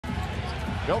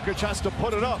Jokic has to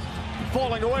put it up.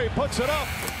 Falling away, puts it up.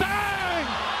 Bang!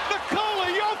 Nikola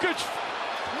Jokic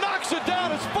knocks it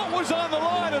down. His foot was on the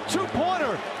line. A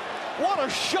two-pointer. What a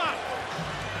shot.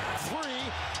 Three.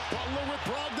 Butler with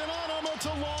Brogdon on him. It's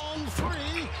a long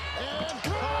three. And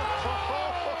good!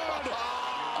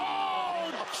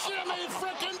 Oh, Jimmy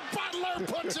frickin' Butler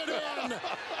puts it in.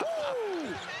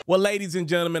 Woo! Well, ladies and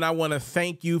gentlemen, I want to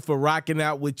thank you for rocking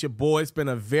out with your boy. It's been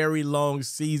a very long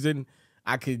season.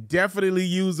 I could definitely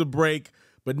use a break,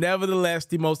 but nevertheless,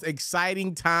 the most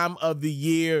exciting time of the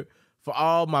year for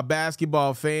all my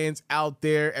basketball fans out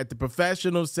there at the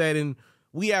professional setting.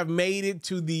 We have made it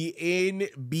to the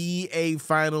NBA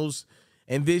Finals,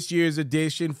 and this year's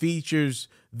edition features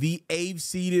the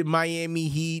 8th-seeded Miami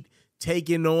Heat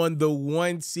taking on the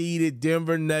 1-seeded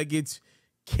Denver Nuggets.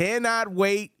 Cannot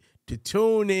wait to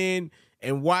tune in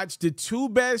and watch the two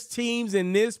best teams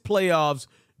in this playoffs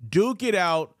duke it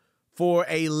out for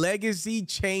a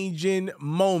legacy-changing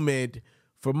moment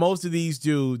for most of these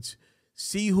dudes.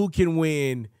 See who can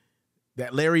win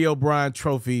that Larry O'Brien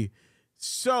trophy.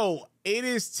 So it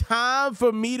is time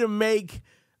for me to make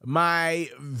my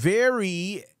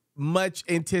very much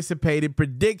anticipated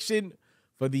prediction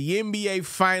for the NBA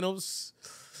Finals.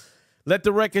 Let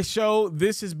the record show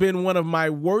this has been one of my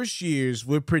worst years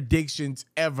with predictions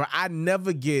ever. I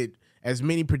never get as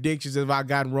many predictions as I've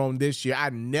gotten wrong this year. I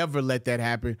never let that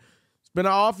happen. It's been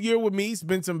an off year with me. It's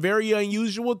been some very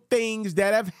unusual things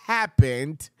that have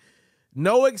happened.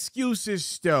 No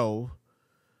excuses, though.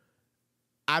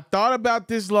 I thought about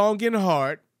this long and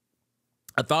hard.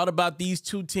 I thought about these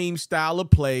two teams' style of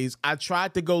plays. I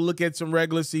tried to go look at some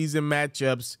regular season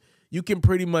matchups. You can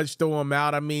pretty much throw them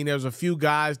out. I mean, there's a few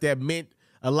guys that meant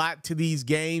a lot to these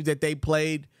games that they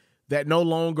played that no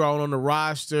longer are on the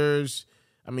rosters.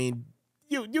 I mean,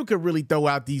 you could really throw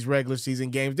out these regular season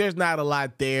games. There's not a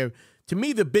lot there. To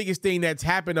me, the biggest thing that's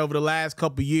happened over the last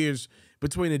couple years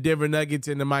between the Denver Nuggets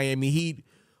and the Miami Heat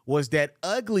was that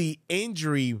ugly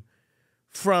injury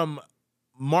from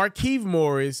Markieff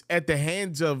Morris at the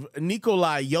hands of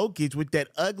Nikola Jokic with that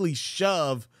ugly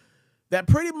shove that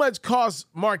pretty much cost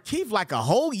Markieff like a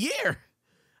whole year.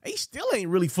 He still ain't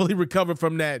really fully recovered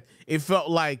from that. It felt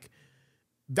like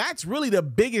that's really the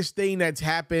biggest thing that's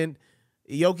happened.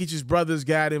 Jokic's brothers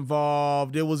got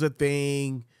involved. It was a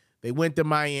thing. They went to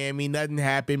Miami. Nothing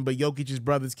happened, but Jokic's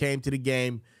brothers came to the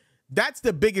game. That's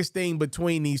the biggest thing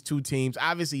between these two teams.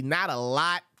 Obviously, not a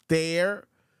lot there.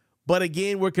 But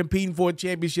again, we're competing for a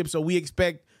championship, so we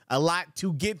expect a lot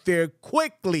to get there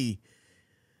quickly.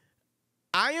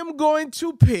 I am going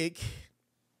to pick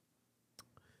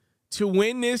to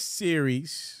win this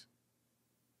series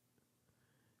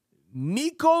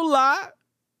Nikola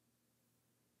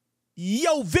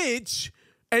Jokic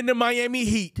and the Miami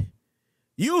Heat.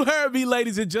 You heard me,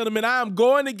 ladies and gentlemen. I am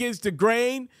going against the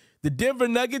grain. The Denver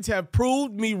Nuggets have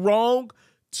proved me wrong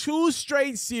 2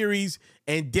 straight series,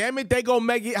 and damn it, they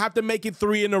gonna have to make it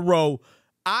 3 in a row.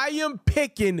 I am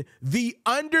picking the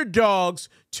underdogs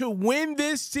to win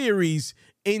this series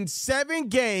in 7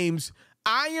 games.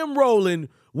 I am rolling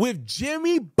with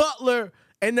Jimmy Butler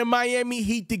and the Miami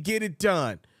Heat to get it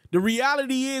done. The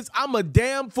reality is I'm a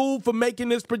damn fool for making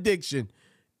this prediction.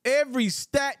 Every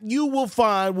stat you will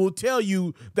find will tell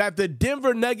you that the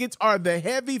Denver Nuggets are the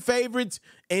heavy favorites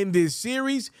in this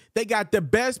series. They got the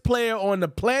best player on the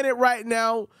planet right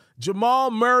now.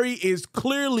 Jamal Murray is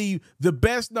clearly the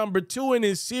best number 2 in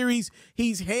this series.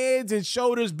 He's heads and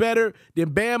shoulders better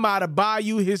than Bam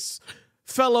Adebayo, his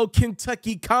fellow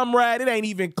Kentucky comrade. It ain't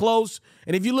even close.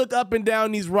 And if you look up and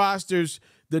down these rosters,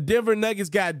 the Denver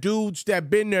Nuggets got dudes that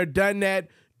been there, done that,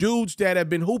 dudes that have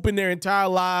been hooping their entire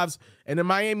lives, and the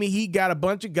Miami Heat got a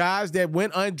bunch of guys that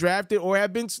went undrafted or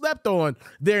have been slept on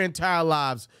their entire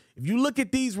lives. If you look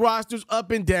at these rosters up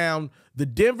and down, the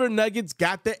Denver Nuggets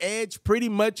got the edge pretty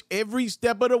much every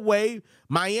step of the way.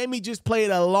 Miami just played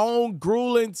a long,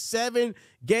 grueling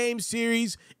 7-game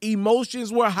series.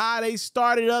 Emotions were high. They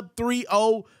started up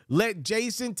 3-0, let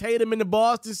Jason Tatum and the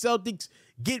Boston Celtics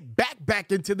get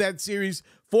back into that series,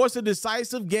 force a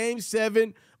decisive Game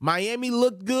 7. Miami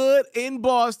looked good in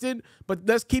Boston, but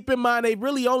let's keep in mind they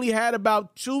really only had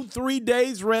about 2-3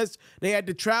 days rest. They had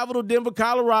to travel to Denver,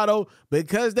 Colorado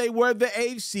because they were the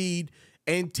 8th seed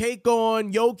and take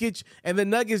on Jokic and the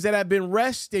Nuggets that have been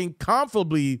resting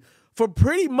comfortably for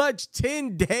pretty much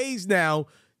 10 days now,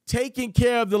 taking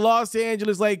care of the Los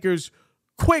Angeles Lakers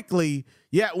quickly.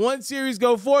 Yeah, one series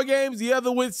go 4 games, the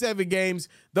other went 7 games.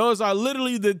 Those are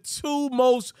literally the 2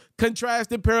 most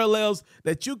contrasting parallels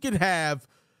that you can have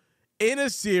in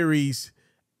a series.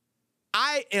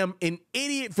 I am an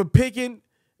idiot for picking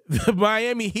the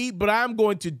Miami Heat, but I'm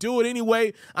going to do it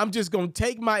anyway. I'm just going to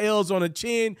take my L's on the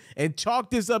chin and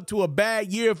chalk this up to a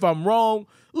bad year if I'm wrong.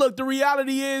 Look, the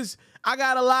reality is I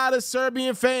got a lot of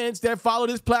Serbian fans that follow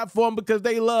this platform because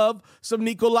they love some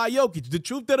Nikola Jokic. The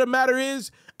truth of the matter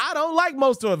is I don't like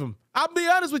most of them. I'll be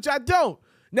honest with you, I don't.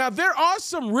 Now, there are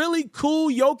some really cool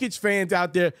Jokic fans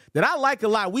out there that I like a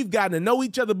lot. We've gotten to know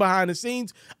each other behind the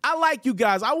scenes. I like you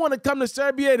guys. I want to come to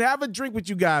Serbia and have a drink with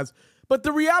you guys. But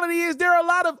the reality is there are a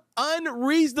lot of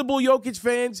unreasonable Jokic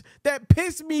fans that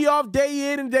piss me off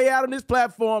day in and day out on this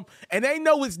platform, and they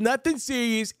know it's nothing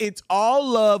serious. It's all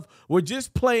love. We're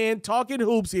just playing, talking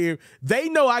hoops here. They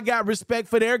know I got respect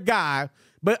for their guy,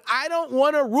 but I don't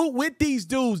want to root with these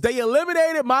dudes. They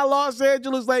eliminated my Los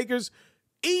Angeles Lakers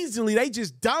easily. They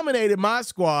just dominated my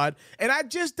squad, and I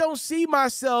just don't see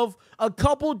myself a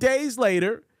couple days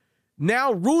later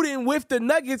now rooting with the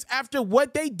Nuggets after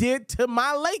what they did to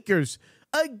my Lakers.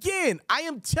 Again, I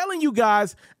am telling you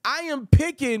guys, I am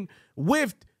picking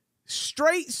with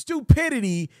straight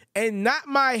stupidity and not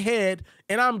my head,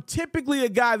 and I'm typically a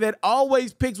guy that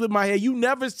always picks with my head. You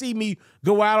never see me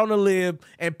go out on a limb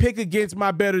and pick against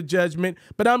my better judgment,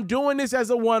 but I'm doing this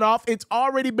as a one-off. It's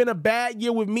already been a bad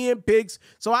year with me and picks,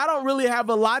 so I don't really have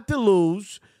a lot to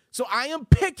lose. So I am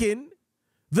picking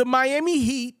the Miami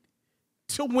Heat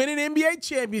to win an NBA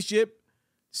championship,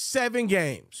 7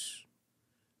 games.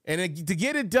 And to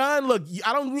get it done, look,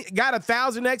 I don't got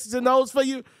 1,000 X's and O's for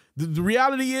you. The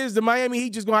reality is the Miami Heat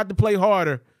just going to have to play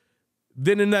harder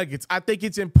than the Nuggets. I think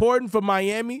it's important for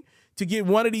Miami to get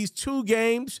one of these 2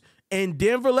 games. And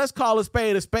Denver, let's call a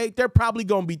spade a spade. They're probably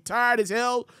going to be tired as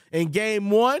hell in game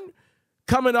 1,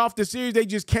 coming off the series they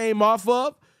just came off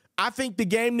of. I think the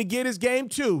game to get is game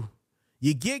 2.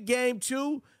 You get game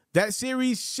 2. That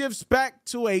series shifts back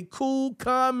to a cool,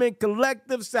 calm, and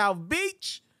collective South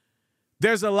Beach.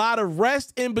 There's a lot of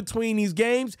rest in between these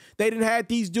games. They didn't have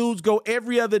these dudes go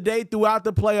every other day throughout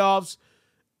the playoffs.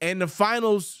 And the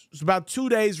finals is about 2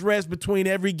 days rest between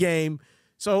every game.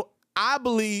 So I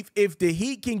believe if the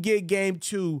Heat can get game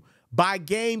 2, by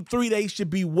game 3, they should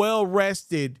be well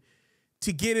rested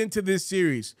to get into this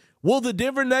series. Will the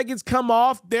Denver Nuggets come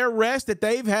off their rest that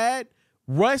they've had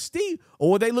rusty,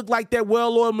 or will they look like that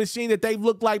well-oiled machine that they've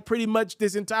looked like pretty much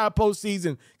this entire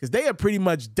postseason? Because they have pretty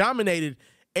much dominated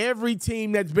every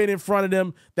team that's been in front of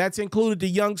them. That's included the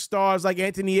young stars like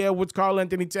Anthony Edwards, Karl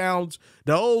Anthony Towns,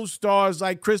 the old stars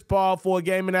like Chris Paul for a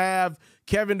game and a half,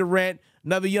 Kevin Durant,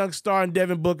 another young star in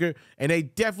Devin Booker, and they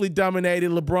definitely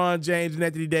dominated LeBron James and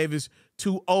Anthony Davis,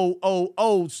 2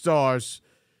 old stars.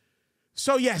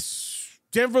 So, yes,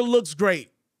 Denver looks great.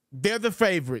 They're the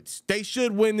favorites. They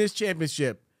should win this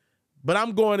championship. But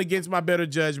I'm going against my better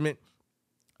judgment.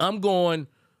 I'm going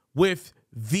with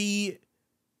the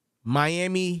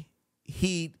Miami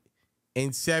Heat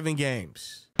in 7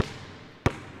 games.